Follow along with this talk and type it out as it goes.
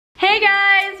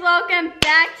welcome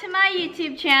back to my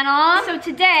YouTube channel. So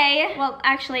today, well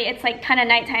actually it's like kind of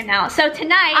nighttime now. So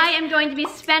tonight I am going to be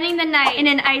spending the night in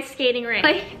an ice skating rink.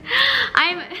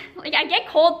 I get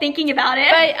cold thinking about it.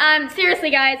 But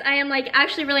seriously guys, I am like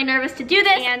actually really nervous to do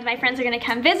this and my friends are gonna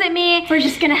come visit me. We're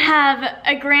just gonna have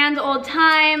a grand old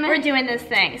time. We're doing this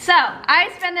thing. So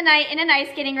I spend the night in an ice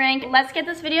skating rink. Let's get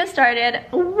this video started.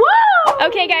 Woo!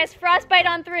 Okay guys, frostbite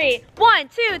on 3. 1,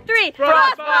 2, 3.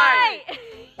 Frostbite!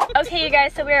 Okay you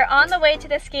guys, so we're on the way to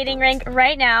the skating rink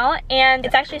right now and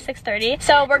it's actually 6:30.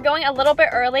 So we're going a little bit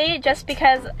early just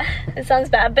because, it sounds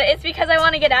bad, but it's because I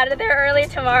want to get out of there early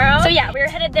tomorrow. So yeah, we're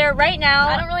headed there right now.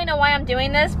 I don't really know why I'm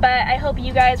doing this, but I hope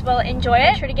you guys will enjoy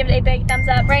it. Be sure to give it a big thumbs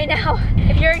up right now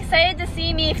if you're excited to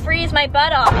see me freeze my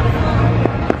butt off.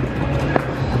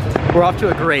 We're off to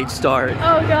a great start.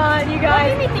 Oh god, you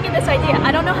guys. What made me think of this idea?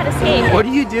 I don't know how to skate. What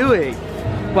are you doing?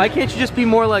 Why can't you just be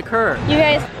more like her? You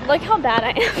guys, look how bad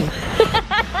I am.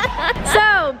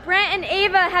 So, Brent and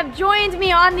Ava have joined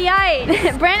me on the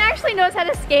ice. Brent actually knows how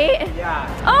to skate. Yeah.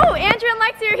 Oh, Andrew and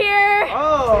Lexi are here.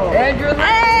 Oh, Andrew and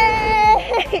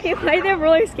Lexi. Hey! Why do they have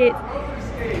roller skates?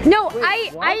 No,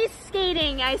 ice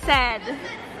skating, I said.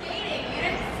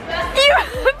 You,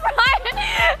 Brian,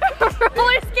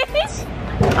 roller skates?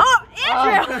 Oh,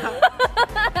 Andrew!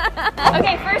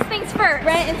 Okay, first things first.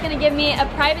 Brent is gonna give me a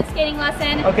private skating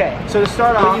lesson. Okay, so to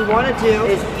start off, what you want to do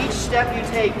is each step you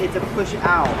take is a push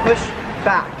out, push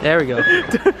back. There we go.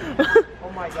 Oh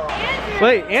my god. Andrew.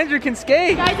 Wait, Andrew can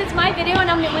skate. Guys, it's my video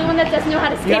and I'm the only one that doesn't know how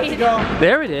to skate. You have to go.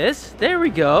 There it is. There we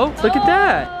go. Look at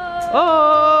that.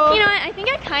 Oh. You know what? I think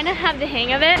I kind of have the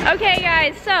hang of it. Okay,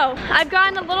 guys, so I've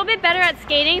gotten a little bit better at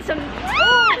skating, so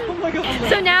Oh my god.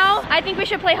 so now I think we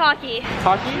should play hockey.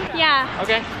 Hockey? Yeah.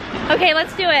 Okay. Okay,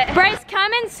 let's do it. Bryce,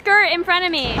 come and skirt in front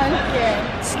of me. I'm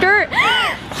scared. Skirt.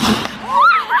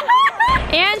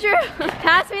 Andrew,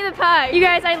 pass me the puck. You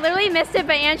guys, I literally missed it,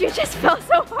 but Andrew just fell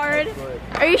so hard.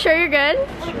 Are you sure you're good?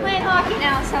 We're playing hockey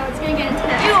now, so it's gonna get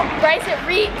intense. Ew, Bryce, it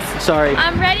reeks. Sorry.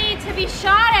 I'm ready to be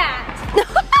shot at.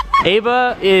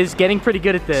 Ava is getting pretty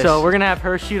good at this. So we're gonna have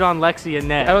her shoot on Lexi and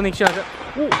net. I don't think she has it.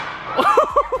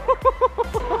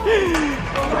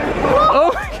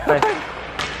 Oh my god.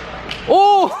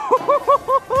 Oh!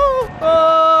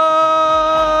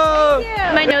 Oh!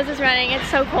 My nose is running, it's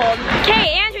so cold.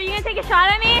 Okay, Andrew, you gonna take a shot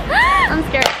at me? I'm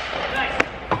scared.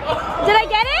 Did I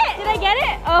get it? Did I get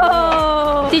it?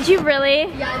 Oh. Did you really?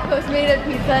 Yeah, I Postmated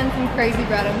pizza and some crazy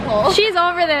bread and cold. She's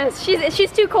over this.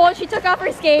 She's too cold. She took off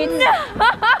her skates. No!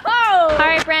 All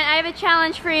right, Brent, I have a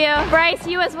challenge for you. Bryce,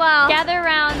 you as well. Gather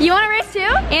around. You want to race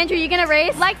too? Andrew, you gonna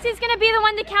race? Lexi's gonna be the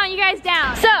one to count you guys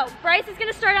down. So, Bryce is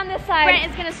gonna start on this side. Brent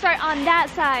is gonna start on that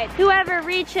side. Whoever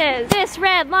reaches this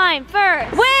red line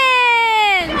first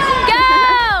wins!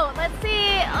 Go! Let's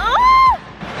see. Oh!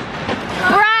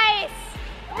 Bryce!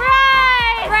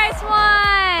 Bryce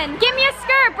won! Give me a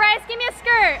skirt, Bryce, give me a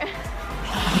skirt.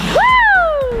 Woo!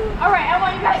 All right, I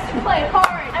want you guys to play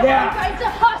hard. I want you guys to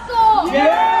hustle.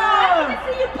 Yeah! I want to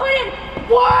see you put in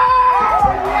work.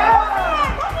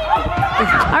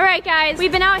 All right, guys,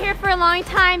 we've been out here for a long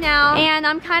time now, and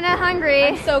I'm kind of hungry.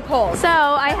 I'm so cold. So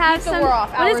I have some.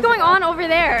 What is going on over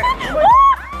there?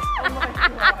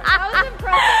 That was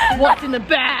impressive. What's in the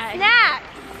bag? Snacks.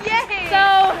 Yay!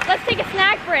 So let's take a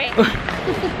snack break.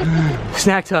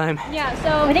 Snack time. Yeah,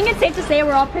 so I think it's safe to say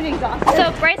we're all pretty exhausted.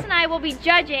 So Bryce and I will be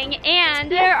judging,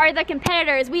 and here are the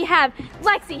competitors. We have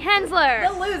Lexi Hensler.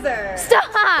 The loser.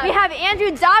 Stop! We have Andrew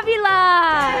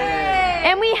Davila. Yay.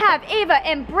 And we have Ava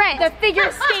and Brent, the figure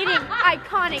skating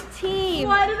iconic team.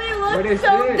 Why do they look What is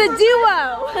so this? The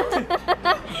duo.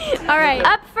 All right,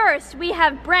 up first we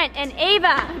have Brent and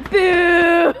Ava.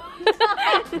 Boo!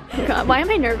 God, why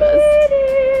am I nervous?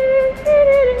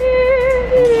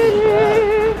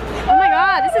 Oh my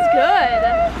god, this is good.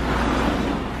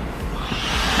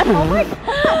 Oh my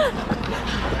god.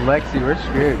 Lexi, we're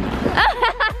screwed.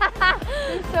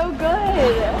 They're so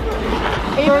good.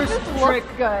 Ava just looks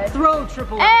good. Throw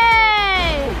triple.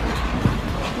 Hey!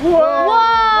 Whoa!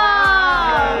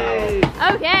 Whoa! Hey.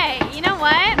 Okay, you know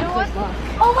what?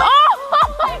 Oh my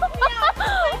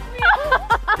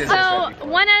So,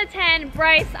 1 out of 10,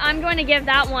 Bryce, I'm going to give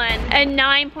that one a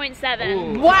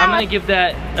 9.7. Wow. I'm gonna give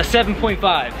that a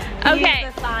 7.5. Okay.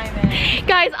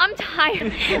 Guys, I'm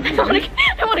tired.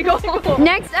 I want to go home.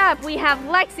 Next up, we have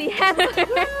Lexi Hensler.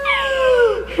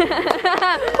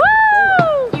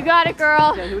 Woo! You got it,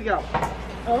 girl. Okay, here we go.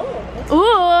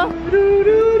 Ooh.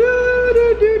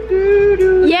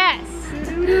 Yes.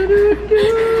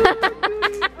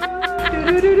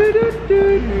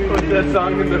 Put that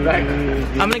song in the background.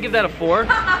 I'm gonna give that a 4.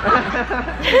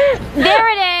 There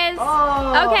it is. Oh.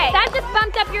 Okay, that just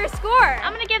bumped up your score.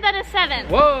 I'm gonna give that a 7.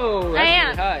 Whoa, that's I am.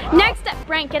 really high. Next up,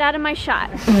 Brent, get out of my shot.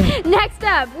 Next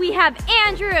up, we have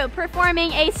Andrew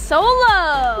performing a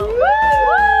solo. Woo!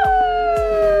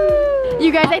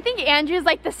 You guys, I think Andrew's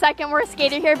like the second worst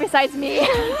skater here besides me. Where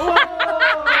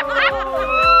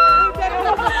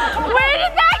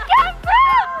did that come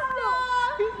from?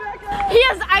 He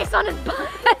has ice on his butt.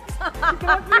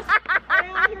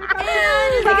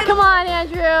 Come on,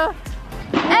 Andrew.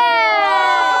 Hey!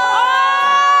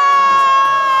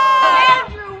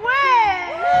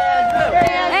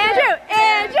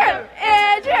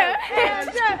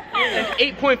 An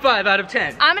 8.5 out of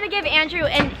 10. I'm gonna give Andrew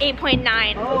an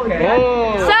 8.9. Okay.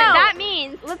 Whoa. So that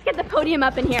means, let's get the podium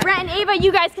up in here. Brent and Ava,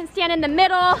 you guys can stand in the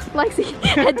middle. Lexi,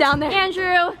 head down there.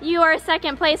 Andrew, you are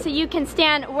second place, so you can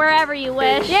stand wherever you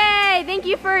wish. Yay, thank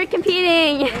you for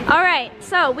competing. All right,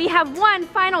 so we have one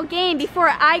final game before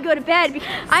I go to bed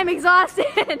because I'm exhausted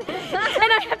and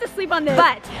I have to sleep on this.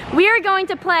 But we are going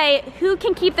to play who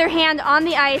can keep their hand on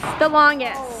the ice the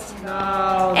longest.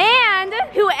 No. And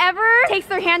whoever takes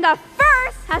their hand off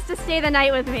first has to stay the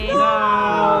night with me.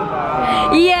 No.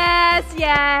 Yes,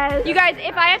 yes. You guys,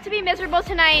 if I have to be miserable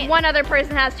tonight, one other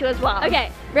person has to as well.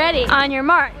 Okay, ready? On your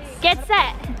marks, get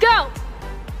set, go!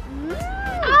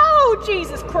 Oh,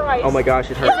 Jesus Christ. Oh my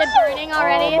gosh, it Is hurts. it burning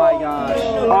already? Oh my gosh.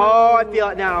 Oh, I feel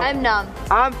it now. I'm numb.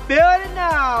 I'm feeling it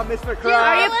now, Mr. Krabs.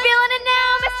 Are you feeling it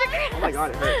now, Mr. Krabs? Oh my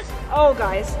god, it hurts. Oh,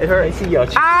 guys. It hurts. I see you.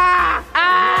 Ah!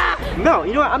 Ah! No,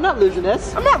 you know what? I'm not losing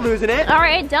this. I'm not losing it. All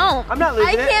right, don't. I'm not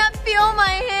losing it. I can't feel my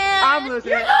hand. I'm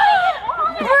losing it.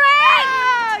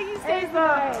 Brent! You say so.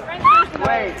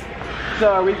 Wait.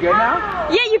 So are we good now?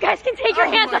 Yeah, you guys can take your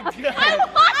hands off.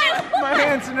 My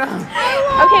hands are numb.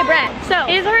 Okay, Brent, so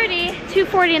it is already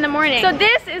 2:40 in the morning. So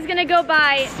this is gonna go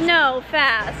by snow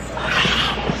fast.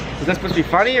 Is that supposed to be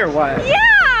funny or what?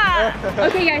 Yeah!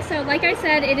 Okay guys, so like I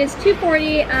said, it is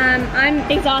 2:40. I'm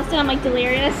exhausted, I'm like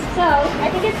delirious. So I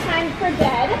think it's time for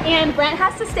bed. And Brent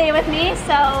has to stay with me,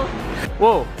 so.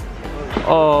 Whoa.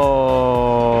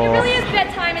 Oh. It really is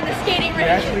bedtime in the skating rink.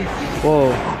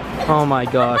 Whoa. Oh my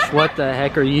gosh, what the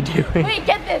heck are you doing? Wait,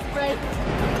 get this, Brent.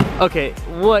 Okay,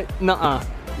 what? Nuh-uh.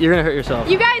 You're gonna hurt yourself.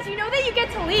 You guys, you know that you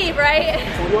get to leave, right?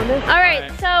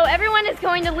 Alright, so everyone is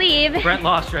going to leave. Brent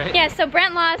lost, right? Yeah, so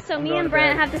Brent lost, so me and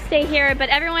Brent have to stay here, but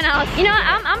everyone else, you know what,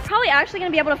 I'm probably actually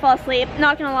gonna be able to fall asleep,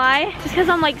 not gonna lie, just because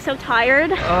I'm like so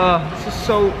tired. This is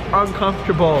so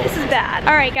uncomfortable. This is bad.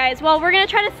 Alright guys, well we're gonna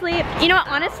try to sleep. You know what,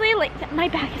 honestly, like my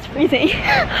back is freezing.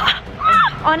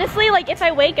 Honestly, like if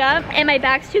I wake up and my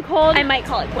back's too cold, I might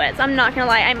call it quits. I'm not gonna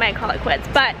lie, I might call it quits,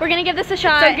 but we're gonna give this a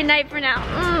shot. So good night for now.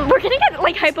 We're gonna get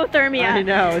like hypothermia. I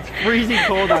know, it's freezing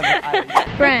cold on the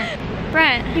ice.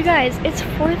 Brent, you guys, it's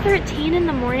 4:13 in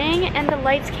the morning and the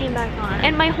lights came back on.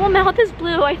 And my whole mouth is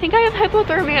blue. I think I have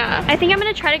hypothermia. I think I'm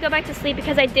gonna try to go back to sleep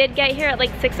because I did get here at like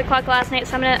 6 o'clock last night,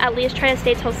 so I'm gonna at least try to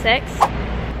stay till 6.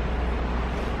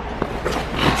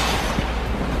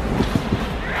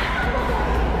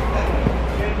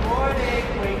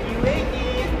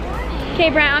 Okay,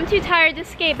 Brent, I'm too tired to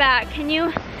skate back. Can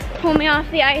you pull me off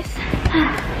the ice?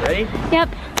 Ready? Yep.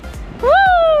 Woo!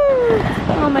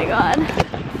 Oh my god.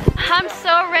 I'm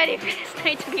so ready for this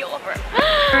night to be over.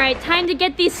 All right, time to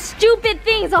get these stupid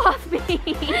things off me.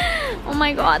 Oh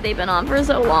my god, they've been on for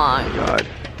so long. Oh god.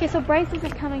 Okay, so Bryce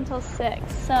isn't coming till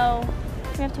 6, so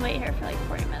we have to wait here for like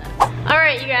 40 minutes. All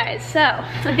right, you guys, so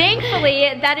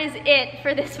thankfully that is it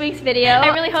for this week's video.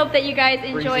 I really hope that you guys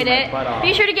enjoyed it.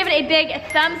 Be sure to give it a big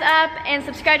thumbs up and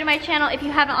subscribe to my channel if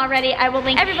you haven't already. I will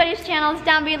link everybody's channels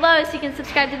down below so you can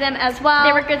subscribe to them as well.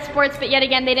 They were good sports, but yet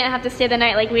again, they didn't have to stay the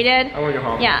night like we did. I want to go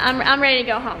home. Yeah, I'm ready to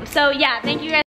go home. So yeah, thank you guys.